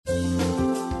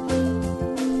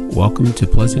Welcome to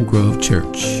Pleasant Grove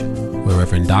Church, where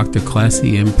Reverend Dr.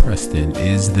 Classy M. Preston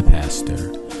is the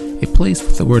pastor. A place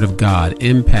where the Word of God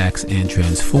impacts and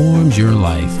transforms your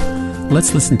life.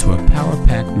 Let's listen to a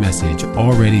power-packed message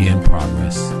already in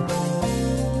progress.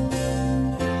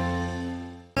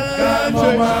 Got him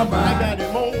on my mind. I got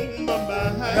him on my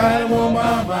mind. Got him on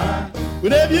my mind.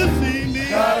 Whenever you see me,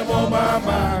 got him on my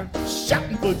mind.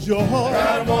 Shouting for joy.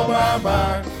 Got him on my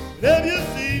mind. Whenever you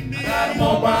see me, got him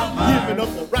on my mind. Giving up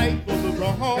the right for the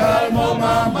wrong. Got him on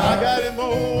my mind. I got him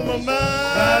on my mind.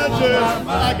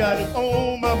 I got him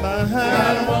on my mind.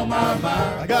 Got him on my mind.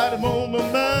 I got him on my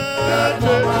mind.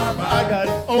 I got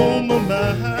him on my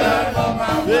mind. Got him on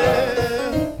my mind.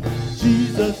 Yeah.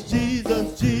 Jesus,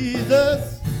 Jesus,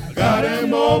 Jesus. I got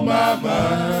him on my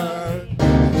mind.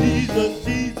 Jesus,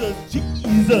 Jesus,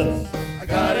 Jesus. I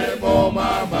got him on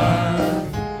my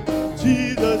mind.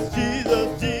 Jesus,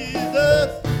 Jesus, Jesus.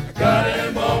 I got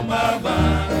him on my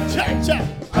mind. Cha-cha.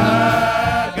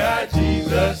 I got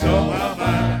Jesus on my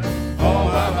mind. On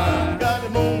my mind. Got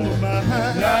him on my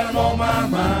mind. Got him on my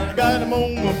mind. Got him on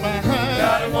my mind.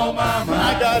 Got him on my mind.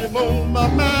 I got him on my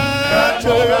mind. Got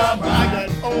him on my mind. I got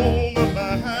him on my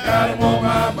mind. Got him on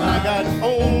my mind. I got him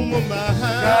on my mind.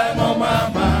 Got him on my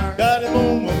mind. Got him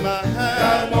on my mind.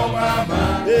 Got him on my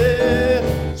mind.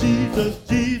 Yeah. Jesus,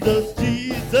 Jesus,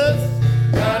 Jesus.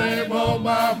 Got him on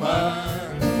my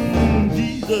mind.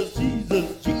 Jesus,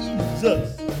 Jesus,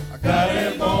 Jesus. I got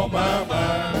him on my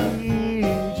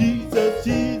mind. Jesus,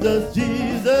 Jesus,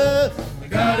 Jesus. I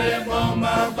got him on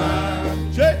my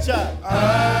mind. Church out.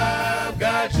 I've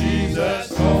got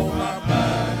Jesus on my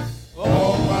mind.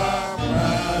 On my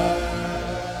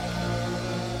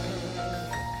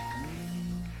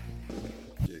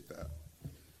Appreciate that.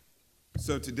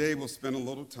 So today we'll spend a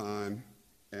little time,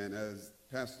 and as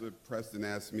Pastor Preston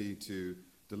asked me to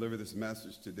deliver this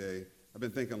message today, I've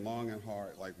been thinking long and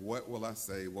hard, like, what will I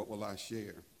say? What will I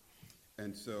share?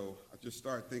 And so I just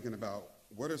started thinking about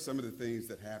what are some of the things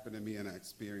that happen to me and I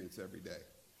experience every day.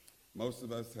 Most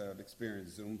of us have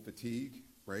experienced Zoom fatigue,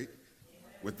 right?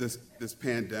 With this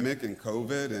pandemic and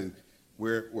COVID, and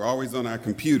we're always on our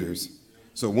computers.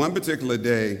 So one particular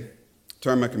day,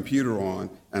 turned my computer on,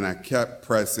 and I kept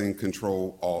pressing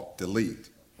Control-Alt-Delete.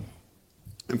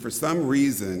 And for some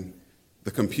reason,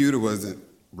 the computer wasn't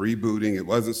rebooting. It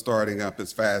wasn't starting up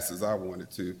as fast as I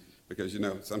wanted to, because,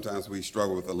 sometimes we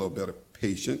struggle with a little bit of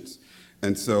patience.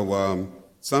 And so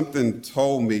something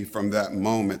told me from that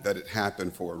moment that it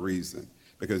happened for a reason,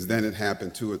 because then it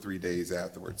happened 2 or 3 days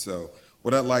afterwards. So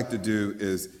what I'd like to do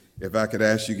is, if I could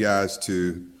ask you guys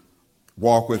to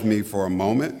walk with me for a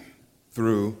moment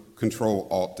through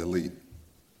Control-Alt-Delete.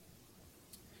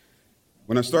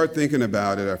 When I started thinking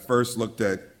about it, I first looked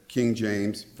at King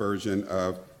James Version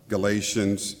of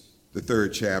Galatians, the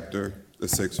 3rd chapter, the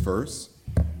 6th verse,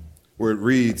 where it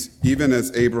reads, "Even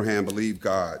as Abraham believed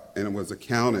God, and it was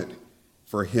accounted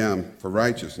for him for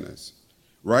righteousness."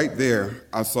 Right there,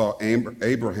 I saw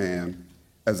Abraham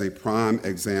as a prime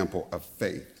example of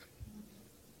faith.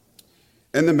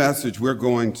 In the message, we're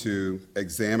going to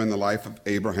examine the life of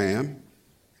Abraham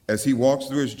as he walks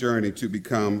through his journey to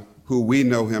become who we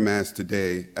know him as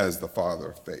today as the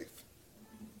father of faith.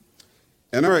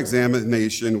 In our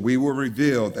examination, we will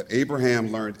reveal that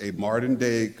Abraham learned a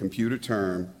modern-day computer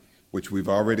term, which we've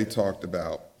already talked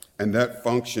about, and that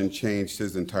function changed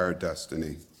his entire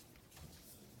destiny.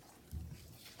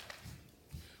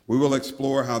 We will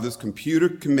explore how this computer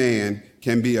command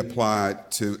can be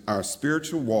applied to our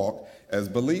spiritual walk as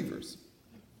believers.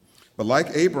 But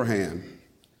like Abraham,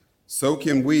 so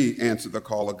can we answer the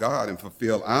call of God and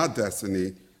fulfill our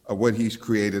destiny of what he's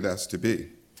created us to be.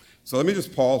 So let me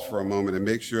just pause for a moment and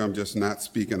make sure I'm just not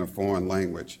speaking a foreign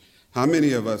language. How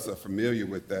many of us are familiar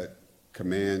with that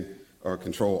command or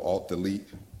Control-Alt-Delete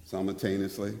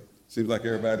simultaneously? Seems like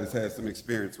everybody's had some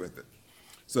experience with it.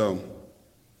 So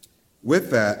with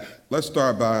that, let's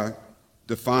start by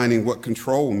defining what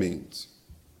control means.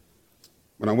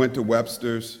 When I went to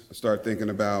Webster's, I started thinking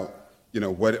about,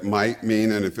 what it might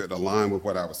mean and if it aligned with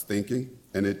what I was thinking,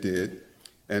 and it did.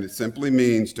 And it simply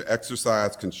means to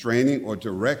exercise constraining or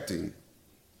directing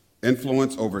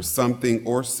influence over something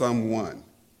or someone,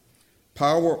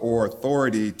 power or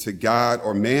authority to guide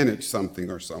or manage something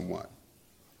or someone.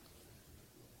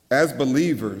 As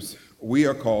believers, we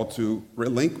are called to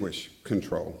relinquish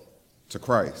control to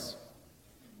Christ.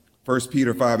 1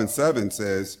 Peter 5:7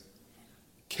 says,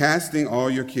 "Casting all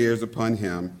your cares upon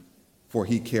him, for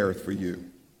he careth for you."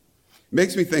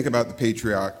 Makes me think about the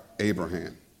patriarch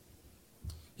Abraham.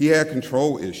 He had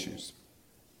control issues,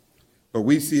 but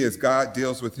we see as God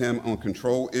deals with him on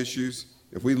control issues,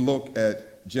 if we look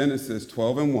at Genesis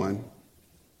 12:1,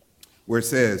 where it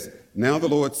says, "Now the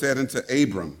Lord said unto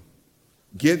Abram,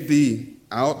 Get thee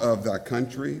out of thy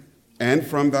country and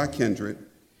from thy kindred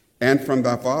and from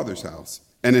thy father's house,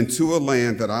 and into a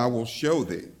land that I will show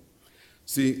thee."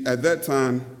 See, at that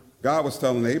time, God was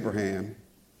telling Abraham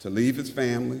to leave his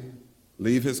family,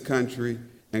 leave his country,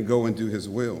 and go and do his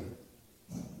will.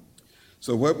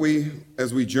 So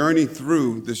as we journey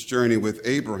through this journey with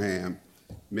Abraham,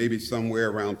 maybe somewhere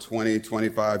around 20,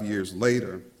 25 years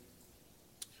later,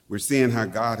 we're seeing how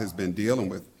God has been dealing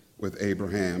with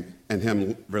Abraham and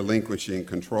him relinquishing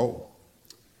control.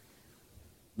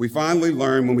 We finally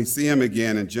learn when we see him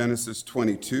again in Genesis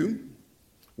 22,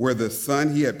 where the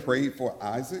son he had prayed for,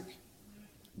 Isaac,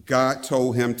 God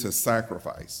told him to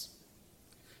sacrifice.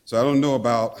 So I don't know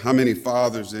about how many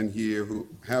fathers in here who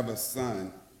have a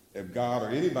son. If God or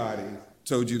anybody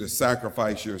told you to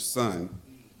sacrifice your son,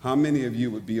 how many of you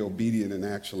would be obedient and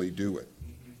actually do it?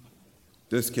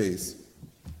 This case,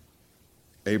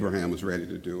 Abraham was ready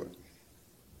to do it.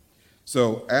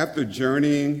 So after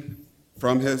journeying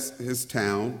from his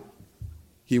town,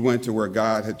 he went to where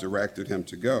God had directed him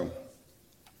to go.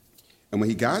 And when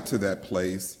he got to that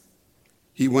place,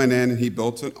 he went in and he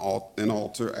built an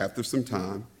altar after some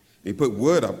time. He put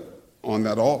wood up on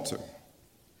that altar.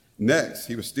 Next,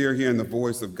 he was still hearing the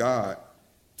voice of God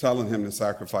telling him to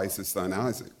sacrifice his son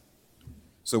Isaac.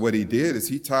 So what he did is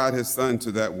he tied his son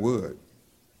to that wood.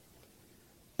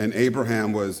 And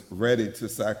Abraham was ready to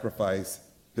sacrifice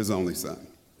his only son.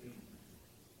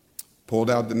 Pulled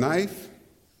out the knife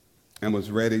and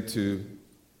was ready to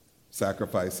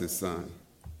sacrifice his son.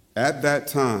 At that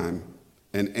time,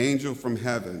 an angel from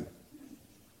heaven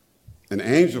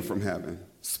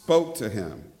spoke to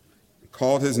him,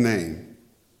 called his name,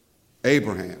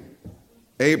 Abraham,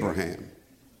 Abraham.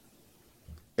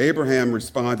 Abraham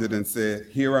responded and said,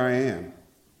 "Here I am."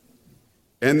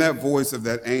 In that voice of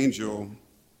that angel,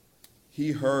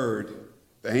 he heard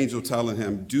the angel telling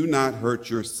him, "Do not hurt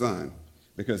your son,"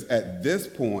 because at this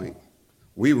point,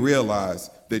 we realized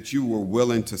that you were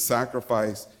willing to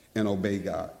sacrifice and obey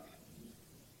God.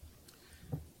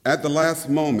 At the last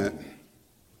moment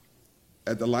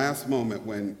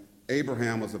when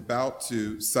Abraham was about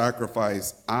to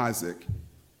sacrifice Isaac,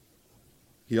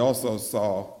 he also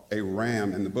saw a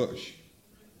ram in the bush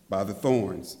by the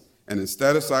thorns. And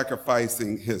instead of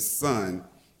sacrificing his son,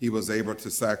 he was able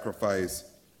to sacrifice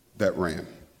that ram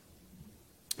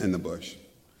in the bush.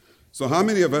 So how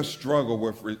many of us struggle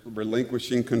with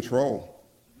relinquishing control?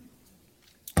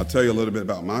 I'll tell you a little bit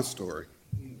about my story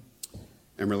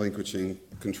and relinquishing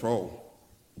control.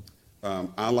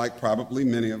 I, like probably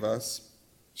many of us,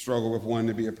 struggle with wanting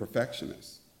to be a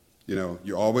perfectionist. You know,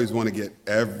 you always want to get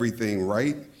everything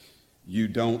right. You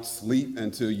don't sleep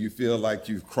until you feel like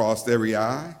you've crossed every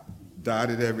I,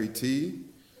 dotted every T.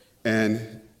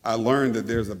 And I learned that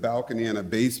there's a balcony and a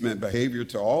basement behavior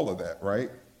to all of that, right?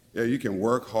 Yeah, you can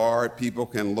work hard. People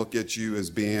can look at you as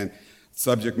being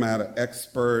subject matter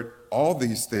expert, all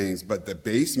these things. But the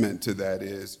basement to that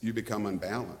is you become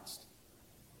unbalanced.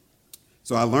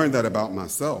 So I learned that about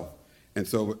myself. And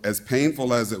so as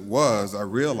painful as it was, I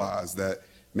realized that,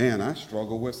 man, I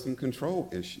struggle with some control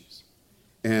issues.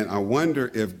 And I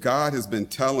wonder if God has been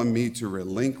telling me to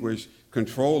relinquish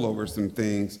control over some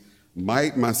things.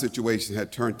 Might my situation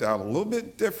had turned out a little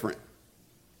bit different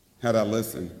had I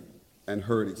listened and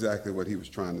heard exactly what he was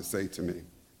trying to say to me.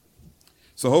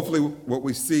 So hopefully what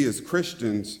we see as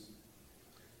Christians,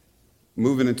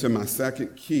 moving into my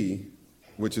second key,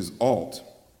 which is alt,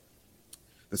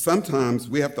 that sometimes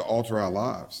we have to alter our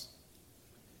lives.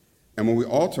 And when we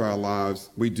alter our lives,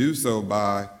 we do so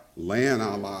by laying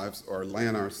our lives or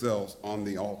laying ourselves on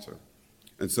the altar.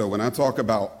 And so when I talk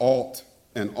about alt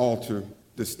and alter,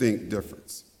 distinct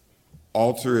difference.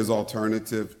 Alter is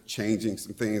alternative, changing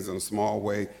some things in a small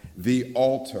way. The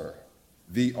altar,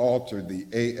 the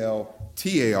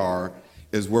A-L-T-A-R,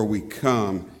 is where we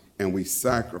come and we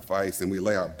sacrifice and we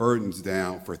lay our burdens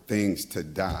down for things to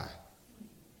die,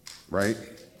 right?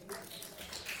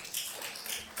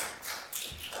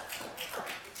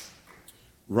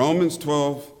 Romans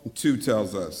 12:2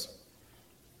 tells us,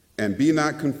 "And be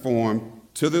not conformed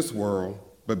to this world,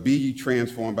 but be ye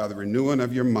transformed by the renewing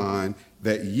of your mind,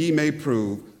 that ye may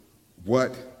prove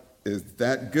what is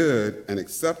that good and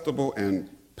acceptable and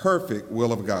perfect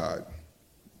will of God."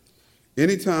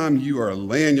 Anytime you are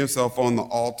laying yourself on the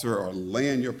altar or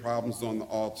laying your problems on the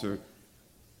altar,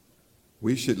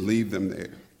 we should leave them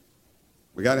there.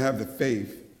 We got to have the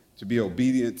faith to be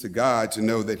obedient to God, to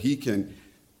know that he can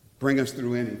bring us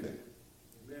through anything.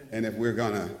 Amen. And if we're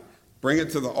going to bring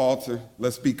it to the altar,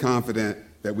 let's be confident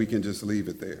that we can just leave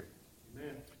it there.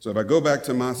 Amen. So if I go back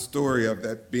to my story of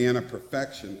that being a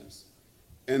perfectionist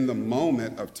in the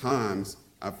moment of times,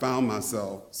 I found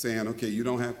myself saying, okay, you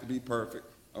don't have to be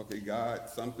perfect. Okay, God,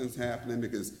 something's happening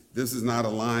because this is not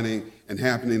aligning and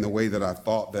happening the way that I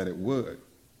thought that it would,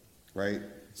 right?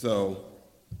 So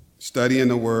studying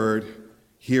the Word,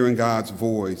 hearing God's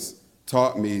voice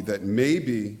taught me that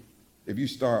maybe if you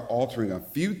start altering a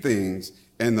few things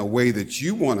in the way that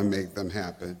you want to make them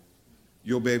happen,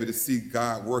 you'll be able to see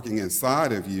God working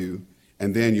inside of you,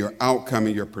 and then your outcome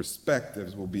and your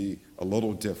perspectives will be a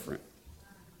little different.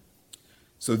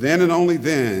 So then and only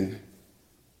then,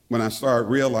 when I started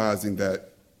realizing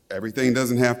that everything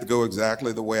doesn't have to go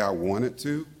exactly the way I want it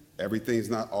to, everything's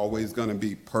not always going to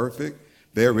be perfect.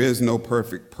 There is no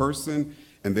perfect person,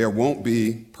 and there won't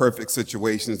be perfect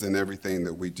situations in everything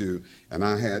that we do. And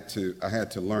I had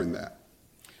to learn that.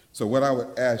 So what I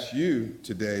would ask you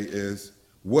today is,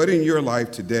 what in your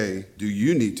life today do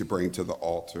you need to bring to the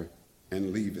altar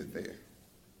and leave it there?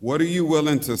 What are you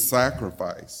willing to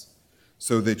sacrifice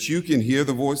so that you can hear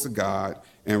the voice of God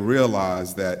and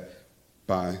realize that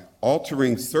by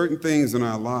altering certain things in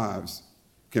our lives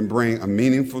can bring a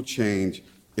meaningful change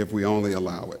if we only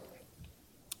allow it?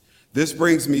 This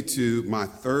brings me to my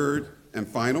third and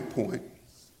final point.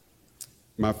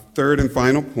 My third and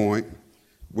final point,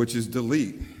 which is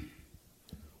delete.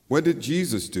 What did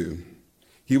Jesus do?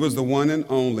 He was the one and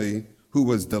only who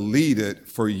was deleted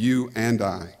for you and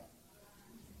I.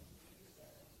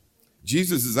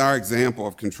 Jesus is our example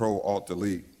of Control, Alt,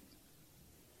 Delete.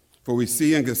 For we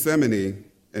see in Gethsemane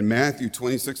in Matthew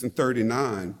 26 and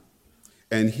 39,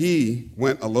 and he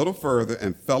went a little further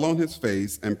and fell on his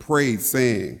face and prayed,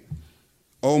 saying,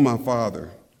 "Oh, my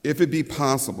Father, if it be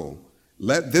possible,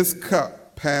 let this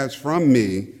cup pass from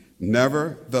me,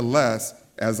 nevertheless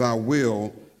as I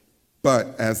will,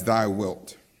 but as thy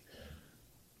wilt."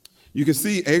 You can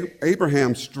see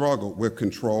Abraham struggled with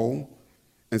control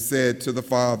and said to the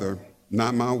Father,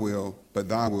 "Not my will, but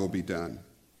thy will be done."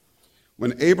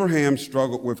 When Abraham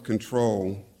struggled with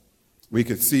control, we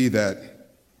could see that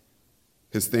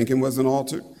his thinking wasn't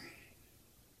altered,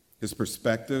 his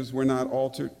perspectives were not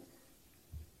altered,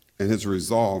 and his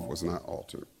resolve was not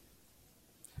altered.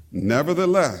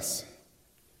 Nevertheless,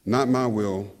 not my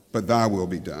will, but thy will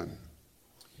be done.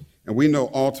 And we know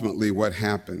ultimately what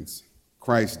happens.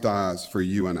 Christ dies for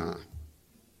you and I.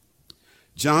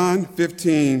 John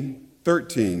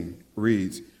 15:13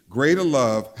 reads, "Greater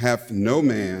love hath no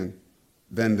man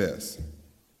than this,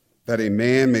 that a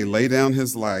man may lay down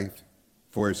his life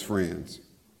for his friends."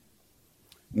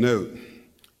 Note,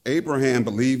 Abraham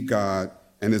believed God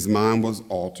and his mind was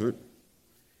altered.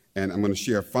 And I'm going to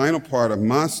share a final part of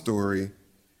my story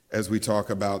as we talk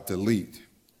about delete.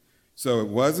 So it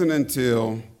wasn't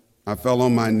until I fell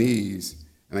on my knees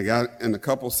and I got in a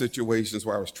couple situations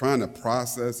where I was trying to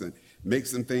process and make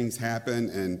some things happen,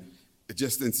 and it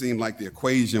just didn't seem like the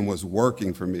equation was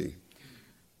working for me.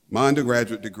 My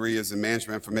undergraduate degree is in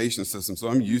management information systems, so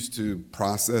I'm used to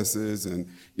processes and,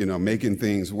 making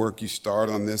things work. You start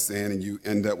on this end and you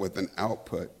end up with an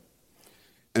output.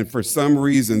 And for some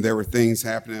reason, there were things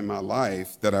happening in my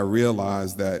life that I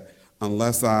realized that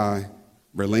unless I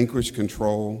relinquish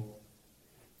control,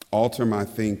 alter my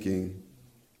thinking,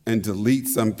 and delete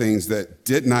some things that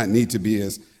did not need to be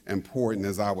as important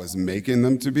as I was making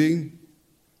them to be,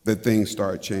 that things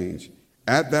start change.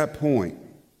 At that point,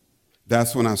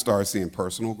 that's when I started seeing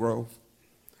personal growth.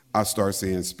 I started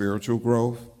seeing spiritual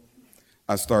growth.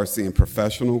 I started seeing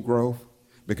professional growth,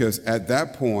 because at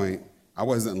that point, I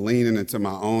wasn't leaning into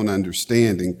my own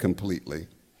understanding completely.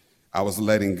 I was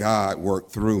letting God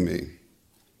work through me.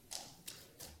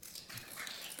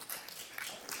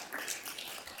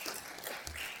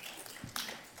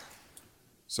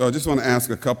 So I just want to ask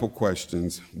a couple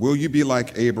questions. Will you be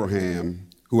like Abraham,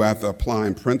 who after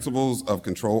applying principles of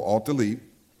Control, Alt, Delete,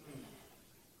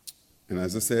 and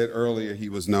as I said earlier, he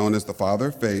was known as the father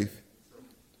of faith,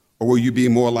 or will you be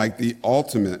more like the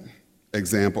ultimate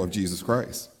example of Jesus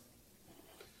Christ,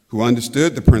 who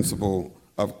understood the principle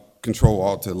of Control,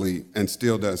 Alt, Delete, and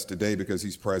still does today because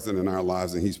he's present in our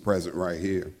lives and he's present right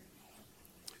here.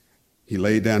 He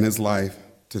laid down his life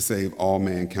to save all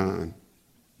mankind.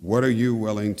 What are you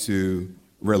willing to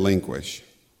relinquish?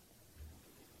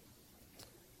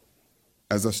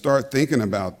 As I start thinking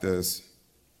about this,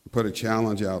 put a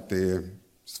challenge out there.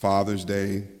 It's Father's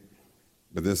Day,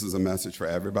 but this is a message for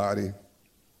everybody.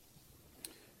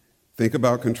 Think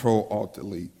about Control, Alt,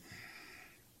 Delete.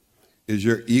 Is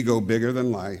your ego bigger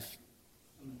than life?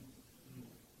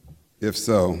 If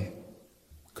so,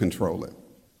 control it.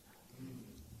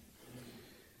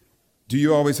 Do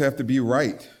you always have to be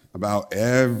right about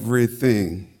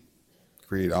everything?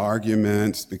 Create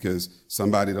arguments because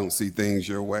somebody don't see things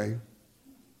your way?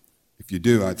 If If you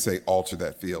do, I'd say alter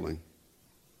that feeling.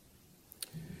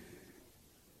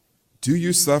 Do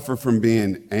you suffer from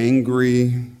being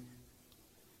angry?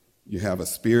 You have a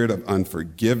spirit of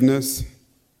unforgiveness?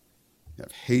 You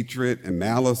have hatred and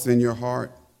malice in your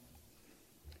heart?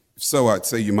 If so, I'd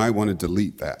say you might want to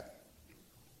delete that.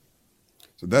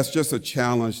 So that's just a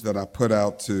challenge that I put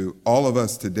out to all of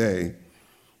us today.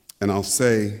 And I'll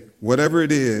say, whatever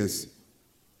it is,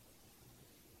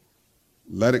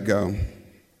 let it go.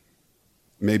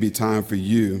 Maybe time for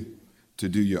you to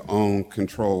do your own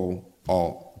Control,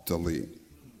 Alt, Delete.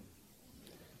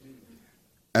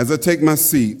 As I take my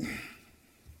seat,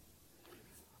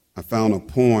 I found a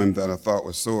poem that I thought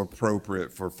was so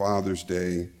appropriate for Father's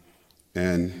Day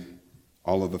and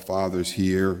all of the fathers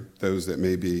here, those that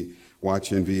may be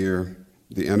watching via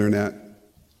the internet.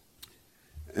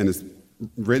 And it's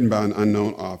written by an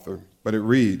unknown author, but it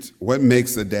reads, "What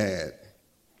makes a dad?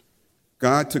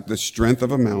 God took the strength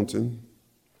of a mountain,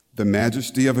 the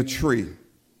majesty of a tree,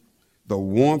 the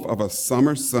warmth of a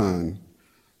summer sun,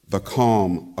 the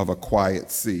calm of a quiet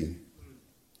sea,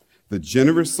 the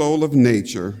generous soul of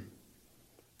nature,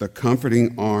 the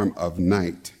comforting arm of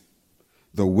night,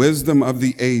 the wisdom of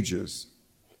the ages,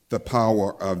 the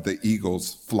power of the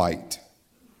eagle's flight,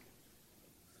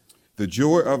 the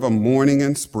joy of a morning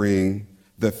and spring,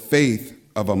 the faith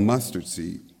of a mustard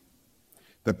seed,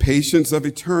 the patience of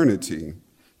eternity,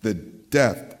 the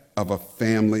depth of a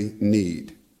family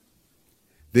need."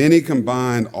 Then he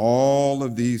combined all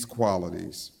of these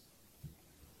qualities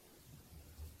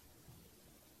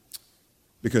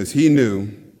because he knew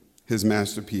his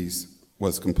masterpiece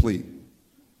was complete.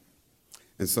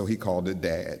 And so he called it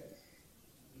Dad.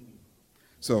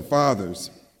 So fathers,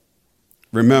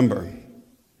 remember,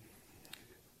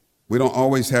 we don't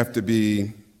always have to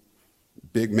be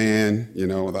big man,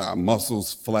 with our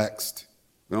muscles flexed.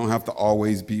 We don't have to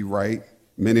always be right.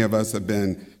 Many of us have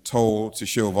been told to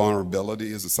show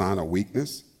vulnerability as a sign of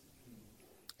weakness.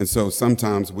 And so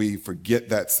sometimes we forget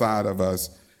that side of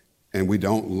us and we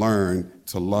don't learn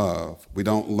to love. We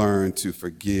don't learn to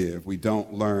forgive. We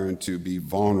don't learn to be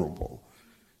vulnerable.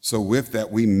 So with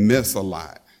that, we miss a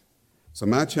lot. So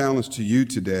my challenge to you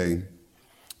today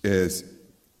is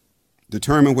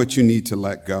determine what you need to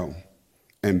let go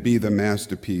and be the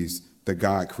masterpiece that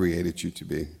God created you to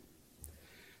be.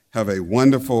 Have a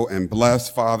wonderful and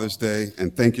blessed Father's Day,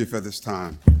 and thank you for this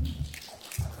time.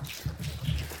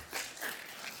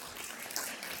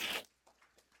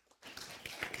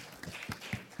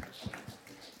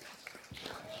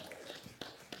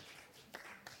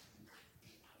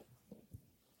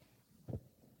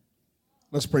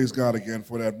 Let's praise God again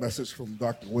for that message from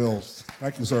Dr. Wills.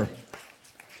 Thank you, sir.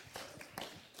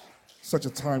 Such a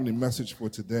timely message for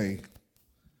today.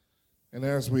 And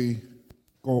as we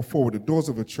go forward, the doors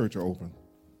of the church are open.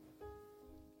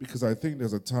 Because I think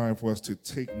there's a time for us to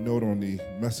take note on the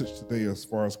message today as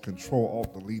far as Control,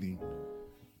 Alt, Deleting,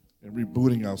 and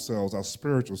rebooting ourselves, our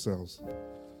spiritual selves.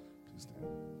 Please stand.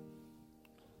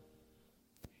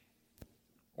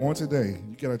 On today,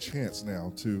 you get a chance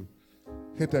now to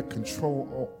hit that Control,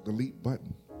 Alt, Delete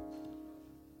button.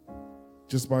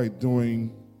 Just by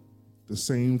doing the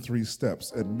same 3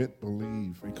 steps: admit,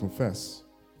 believe, and confess.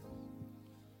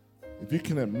 If you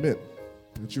can admit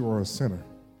that you are a sinner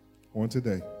on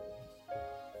today,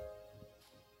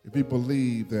 if you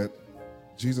believe that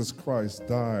Jesus Christ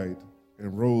died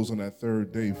and rose on that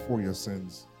 3rd day for your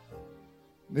sins,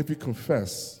 and if you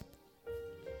confess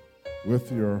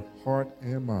with your heart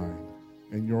and mind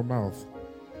and your mouth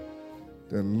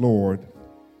that Lord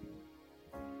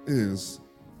is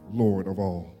Lord of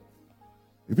all.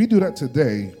 If you do that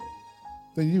today,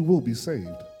 then you will be saved.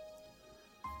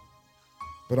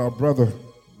 But our brother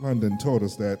London told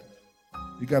us that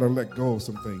you got to let go of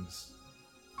some things.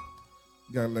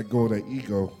 You got to let go of that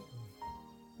ego,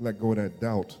 let go of that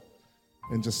doubt,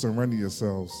 and just surrender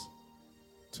yourselves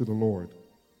to the Lord.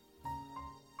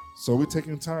 So we're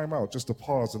taking time out just to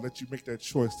pause and let you make that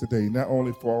choice today, not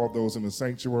only for all those in the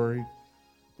sanctuary,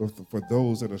 but for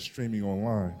those that are streaming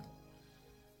online.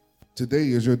 Today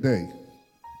is your day.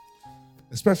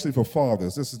 Especially for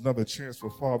fathers. This is another chance for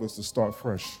fathers to start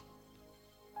fresh.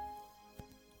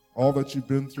 All that you've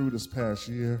been through this past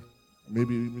year,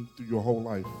 maybe even through your whole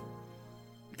life,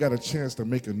 you got a chance to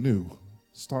make anew,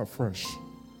 start fresh,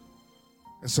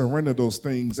 and surrender those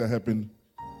things that have been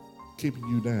keeping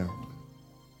you down.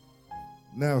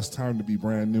 Now it's time to be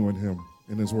brand new in Him,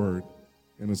 in His Word,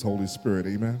 in His Holy Spirit.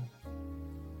 Amen?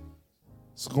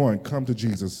 So go on, come to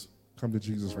Jesus. Come to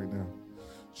Jesus right now.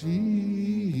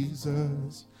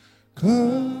 Jesus,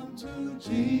 come to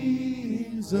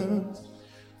Jesus,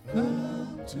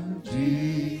 come to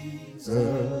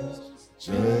Jesus,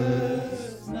 just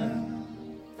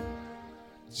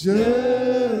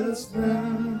just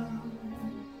now.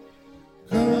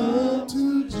 Come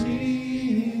to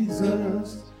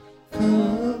Jesus,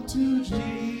 come to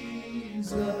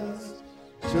Jesus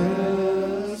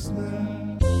just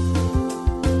now.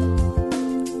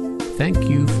 Thank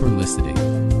you for listening.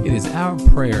 It is our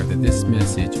prayer that this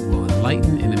message will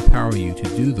enlighten and empower you to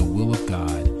do the will of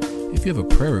God. If you have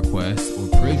a prayer request or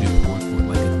praise report or would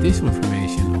like additional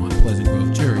information on Pleasant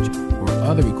Grove Church or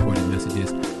other recorded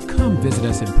messages, come visit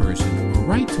us in person or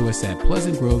write to us at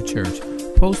Pleasant Grove Church,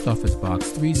 Post Office Box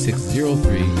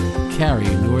 3603, Cary,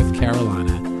 North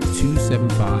Carolina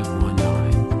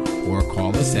 27519, or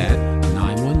call us at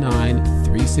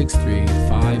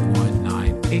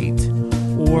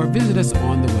 919-363-5198, or visit us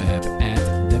on the web at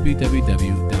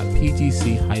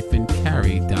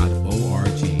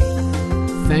www.pgc-cary.org.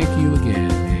 Thank you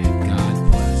again.